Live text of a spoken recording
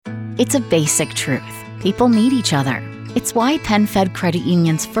It's a basic truth. People need each other. It's why PenFed Credit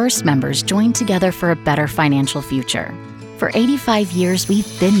Union's first members joined together for a better financial future. For 85 years,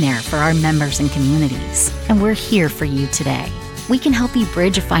 we've been there for our members and communities, and we're here for you today. We can help you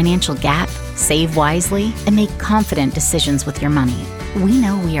bridge a financial gap, save wisely, and make confident decisions with your money. We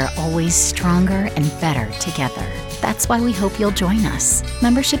know we are always stronger and better together. That's why we hope you'll join us.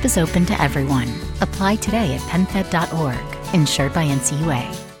 Membership is open to everyone. Apply today at penfed.org. Insured by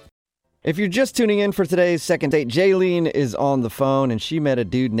NCUA. If you're just tuning in for today's second date, Jaylene is on the phone, and she met a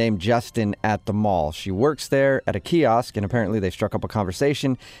dude named Justin at the mall. She works there at a kiosk, and apparently they struck up a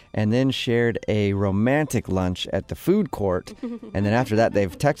conversation and then shared a romantic lunch at the food court. And then after that,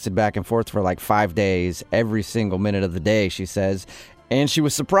 they've texted back and forth for like 5 days, every single minute of the day, she says. And she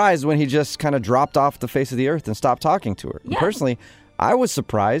was surprised when he just kind of dropped off the face of the earth and stopped talking to her. Yeah. And personally, I was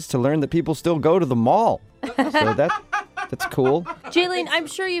surprised to learn that people still go to the mall. So that's cool. Jaylene, I'm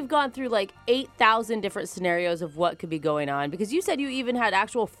sure you've gone through like 8,000 different scenarios of what could be going on, because you said you even had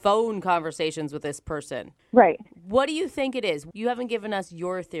actual phone conversations with this person. Right. What do you think it is? You haven't given us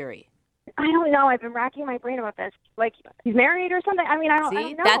your theory. I don't know. I've been racking my brain about this. Like, he's married or something? I mean, I don't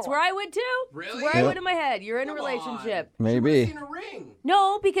know. That's where I went too. Really? Where I went in my head. You're in a relationship. Maybe. She must have seen a ring.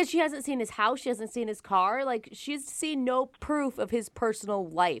 No, because she hasn't seen his house. She hasn't seen his car. Like, she's seen no proof of his personal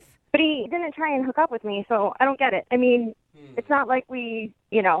life. But he didn't try and hook up with me, so I don't get it. I mean, it's not like we,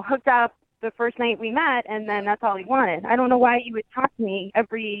 hooked up the first night we met and then that's all he wanted. I don't know why you would talk to me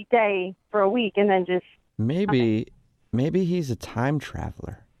every day for a week and then just... Maybe he's a time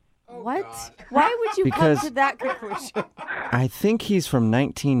traveler. What? God. Why would you come to that conclusion? I think he's from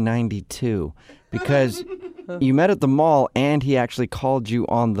 1992 because you met at the mall and he actually called you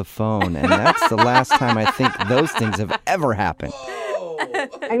on the phone. And that's the last time I think those things have ever happened.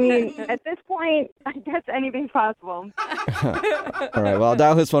 I mean, at this point, I guess anything's possible. All right, well, I'll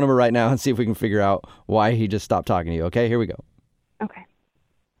dial his phone number right now and see if we can figure out why he just stopped talking to you. Okay, here we go. Okay.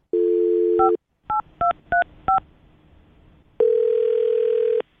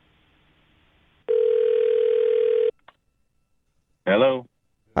 Hello?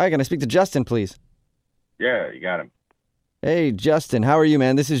 Hi, can I speak to Justin, please? Yeah, you got him. Hey, Justin, how are you,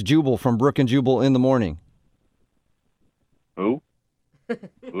 man? This is Jubal from Brook and Jubal in the Morning. Who?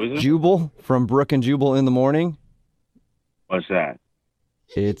 Who is it? Jubal from Brook and Jubal in the Morning. What's that?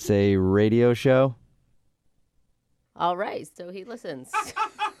 It's a radio show. All right, so he listens.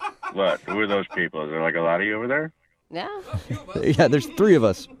 What? Who are those people? Is there like a lot of you over there? Yeah. Yeah, there's 3 of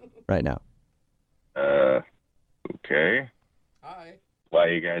us right now. Okay. Hi. Why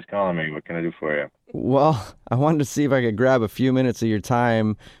are you guys calling me? What can I do for you? Well, I wanted to see if I could grab a few minutes of your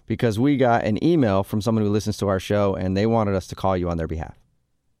time because we got an email from someone who listens to our show and they wanted us to call you on their behalf.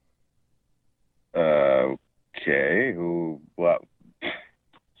 Okay. What?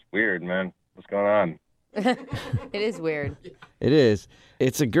 It's weird, man. What's going on? It is weird. It is.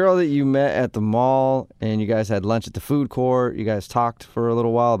 It's a girl that you met at the mall and you guys had lunch at the food court. You guys talked for a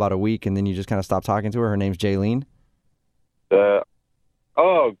little while, about a week, and then you just kind of stopped talking to her. Her name's Jaylene.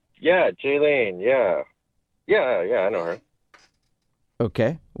 Oh, yeah, Jaylene, yeah. Yeah, I know her.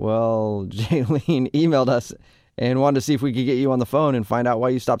 Okay. Well, Jaylene emailed us and wanted to see if we could get you on the phone and find out why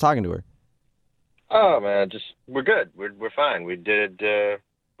you stopped talking to her. Oh, man, we're good. We're fine. We did,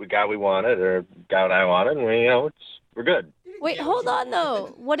 we got what we wanted, or got what I wanted, and we're good. Wait, hold on,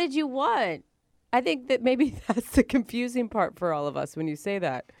 though. What did you want? I think that maybe that's the confusing part for all of us when you say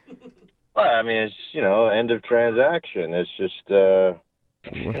that. Well, I mean, it's, end of transaction. It's just,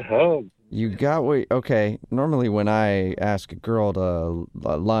 You got what... Okay, normally when I ask a girl to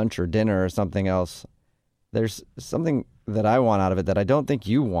lunch or dinner or something else, there's something that I want out of it that I don't think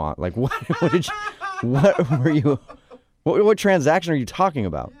you want. Like, what did you... What were you... What transaction are you talking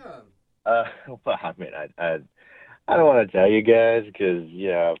about? Well, I mean, I don't want to tell you guys because,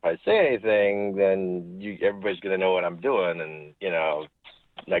 if I say anything, then everybody's going to know what I'm doing. And,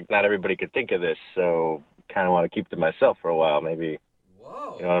 like, not everybody could think of this. So kind of want to keep to myself for a while, maybe.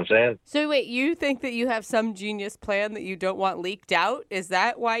 Whoa. You know what I'm saying? So wait, you think that you have some genius plan that you don't want leaked out? Is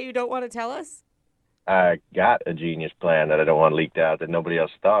that why you don't want to tell us? I got a genius plan that I don't want leaked out that nobody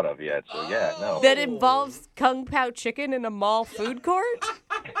else thought of yet. So, yeah, no. That involves Kung Pao chicken in a mall food court?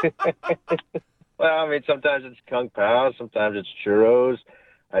 Well, I mean, sometimes it's Kung Pao, sometimes it's churros.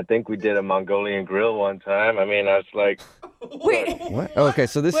 I think we did a Mongolian grill one time. I mean, I was like... Wait. What? Okay,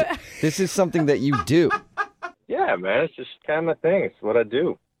 so this is something that you do. Yeah, man, it's just kind of my thing. It's what I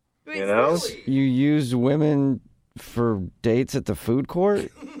do. Wait, You use women for dates at the food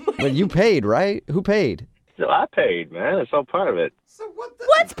court? But you paid, right? Who paid? No, I paid, man. It's all part of it. So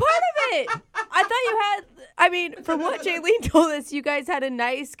What's part of it? I thought you had, I mean, from what Jaylene told us, you guys had a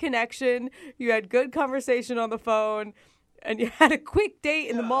nice connection. You had good conversation on the phone. And you had a quick date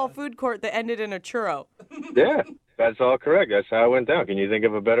in the mall food court that ended in a churro. Yeah, that's all correct. That's how it went down. Can you think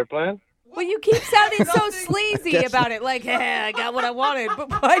of a better plan? Well, you keep sounding so sleazy about it. Like, hey, I got what I wanted.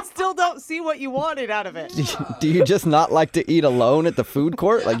 But I still don't see what you wanted out of it. Do you just not like to eat alone at the food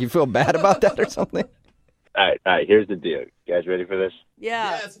court? Like you feel bad about that or something? All right, here's the deal. You guys ready for this?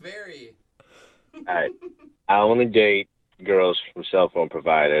 Yeah. Yes, very. All right. I only date girls from cell phone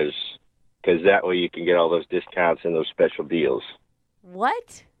providers because that way you can get all those discounts and those special deals.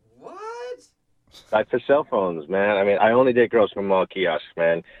 What? What? Like for cell phones, man. I mean, I only date girls from mall kiosks,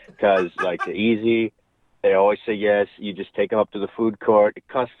 man, because, like, they're easy. They always say yes. You just take them up to the food court. It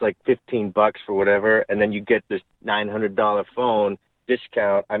costs, like, $15 for whatever, and then you get this $900 phone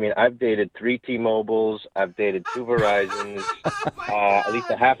discount. I mean, I've dated 3 T-Mobiles. I've dated 2 Verizons, at least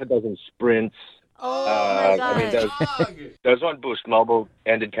a half a dozen Sprints. Oh, my God. I mean, there was one Boost Mobile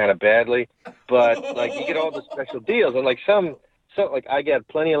ended kind of badly, but, like, you get all the special deals. And, like, like, I get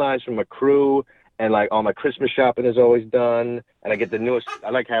plenty of lines from a crew, and, like, all my Christmas shopping is always done, and I get the newest. I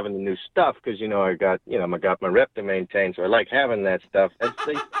like having the new stuff because, I got my rep to maintain, so I like having that stuff. And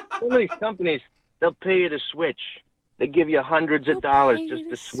some of these companies, they'll pay you to switch. They give you hundreds of dollars just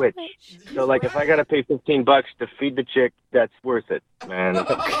to switch. So, like, if I got to pay $15 to feed the chick, that's worth it, man.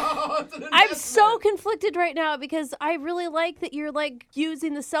 I'm so conflicted right now because I really like that you're, like,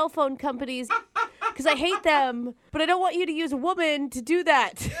 using the cell phone companies because I hate them, but I don't want you to use a woman to do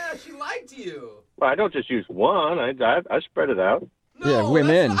that. Yeah, she lied to you. Well, I don't just use one. I spread it out. Yeah,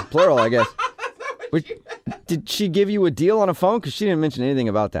 women, plural, I guess. Did she give you a deal on a phone? Because she didn't mention anything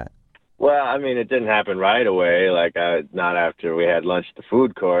about that. Well, I mean, it didn't happen right away. Like, not after we had lunch at the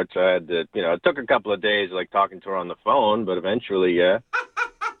food court. So I had to, it took a couple of days, like, talking to her on the phone. But eventually, yeah.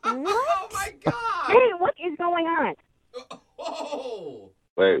 Oh, my God. Hey, what is going on? Oh.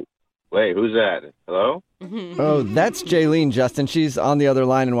 Wait, who's that? Hello? Oh, that's Jaylene, Justin. She's on the other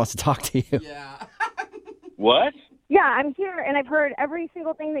line and wants to talk to you. Yeah. What? Yeah, I'm here, and I've heard every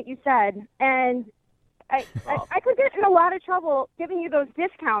single thing that you said, and I could get in a lot of trouble giving you those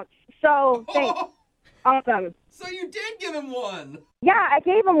discounts. So thanks. Awesome. So you did give him one. Yeah, I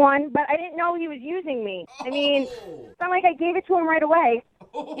gave him one, but I didn't know he was using me. I mean, it's not like I gave it to him right away.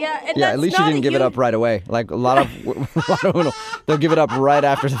 Yeah, and Yeah, that's at least you not didn't give it up right away. Like a lot of women, they'll give it up right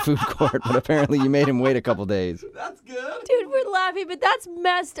after the food court, but apparently you made him wait a couple days. That's good. Dude, we're laughing, but that's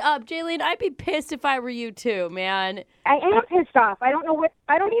messed up. Jaylene, I'd be pissed if I were you too, man. I am pissed off. I don't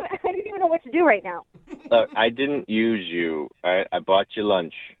even know what to do right now. Look, I didn't use you. All right? I bought you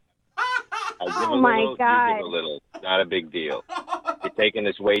lunch. I give Oh, a my little, God. you give a little. Not a big deal. You're taking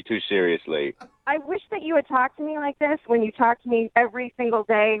this way too seriously. I wish that you would talk to me like this when you talk to me every single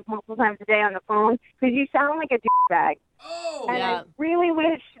day, multiple times a day on the phone, because you sound like a douchebag. Oh. And Yeah. I really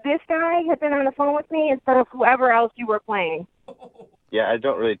wish this guy had been on the phone with me instead of whoever else you were playing. Yeah, I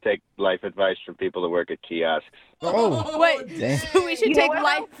don't really take life advice from people that work at kiosks. Oh, Wait, damn. so we should You know take what,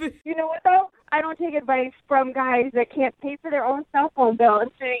 life. You know what, though? I don't take advice from guys that can't pay for their own cell phone bill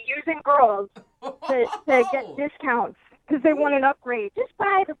instead of using girls to get discounts because they want an upgrade. Just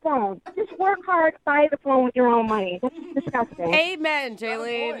buy the phone. Just work hard, buy the phone with your own money. That's disgusting. Amen,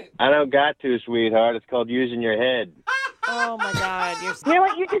 Jaylene. I don't got to, sweetheart. It's called using your head. Oh, my God. You're You know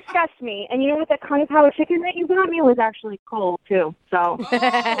what? You disgust me. And you know what? The Kung Pao chicken that you got me was actually cold, too. So,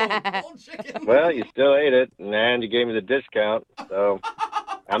 Oh, cold chicken. Well, you still ate it, and you gave me the discount, so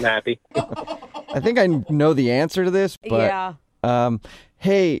I'm happy. I think I know the answer to this, but yeah.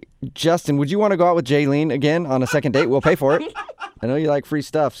 Hey, Justin, would you want to go out with Jaylene again on a second date? We'll pay for it. I know you like free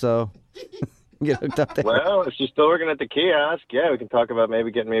stuff, so get hooked up there. Well, if she's still working at the kiosk, yeah, we can talk about maybe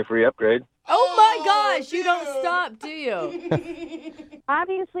getting me a free upgrade. Oh, my gosh. You don't stop, do you?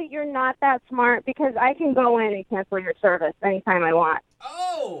 obviously, you're not that smart because I can go in and cancel your service anytime I want.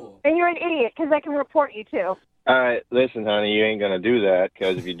 Oh. And you're an idiot because I can report you, too. All right, listen, honey, you ain't going to do that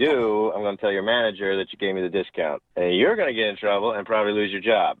because if you do, I'm going to tell your manager that you gave me the discount. And you're going to get in trouble and probably lose your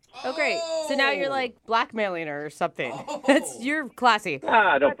job. Oh, great. So now you're, like, blackmailing her or something. Oh. You're classy.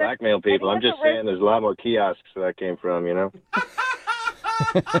 I don't blackmail people. I'm just saying there's a lot more kiosks where that came from, you know?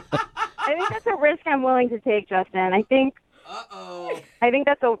 I think that's a risk I'm willing to take, Justin. I think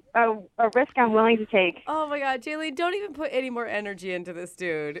that's a risk I'm willing to take. Oh, my God. Jaylene, don't even put any more energy into this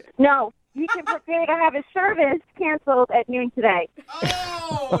dude. No, he can prepare to have his service canceled at noon today.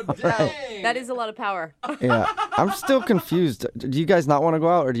 Oh, dang. That is a lot of power. Yeah, I'm still confused. Do you guys not want to go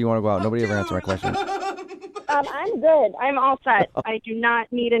out, or do you want to go out? Nobody ever answered my question. I'm good. I'm all set. I do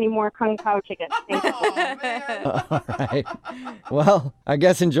not need any more Kung Pao chicken. Thank you. Oh, man. All right. Well, I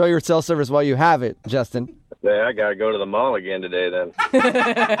guess enjoy your cell service while you have it, Justin. Yeah, I gotta go to the mall again today then.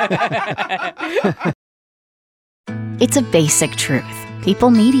 It's a basic truth.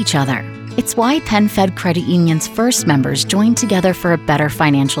 People need each other. It's why PenFed Credit Union's first members joined together for a better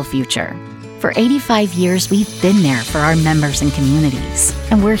financial future. For 85 years, we've been there for our members and communities,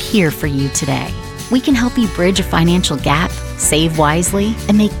 and we're here for you today. We can help you bridge a financial gap, save wisely,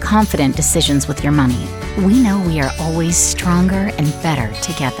 and make confident decisions with your money. We know we are always stronger and better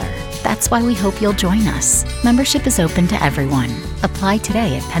together. That's why we hope you'll join us. Membership is open to everyone. Apply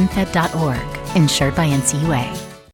today at penfed.org. Insured by NCUA.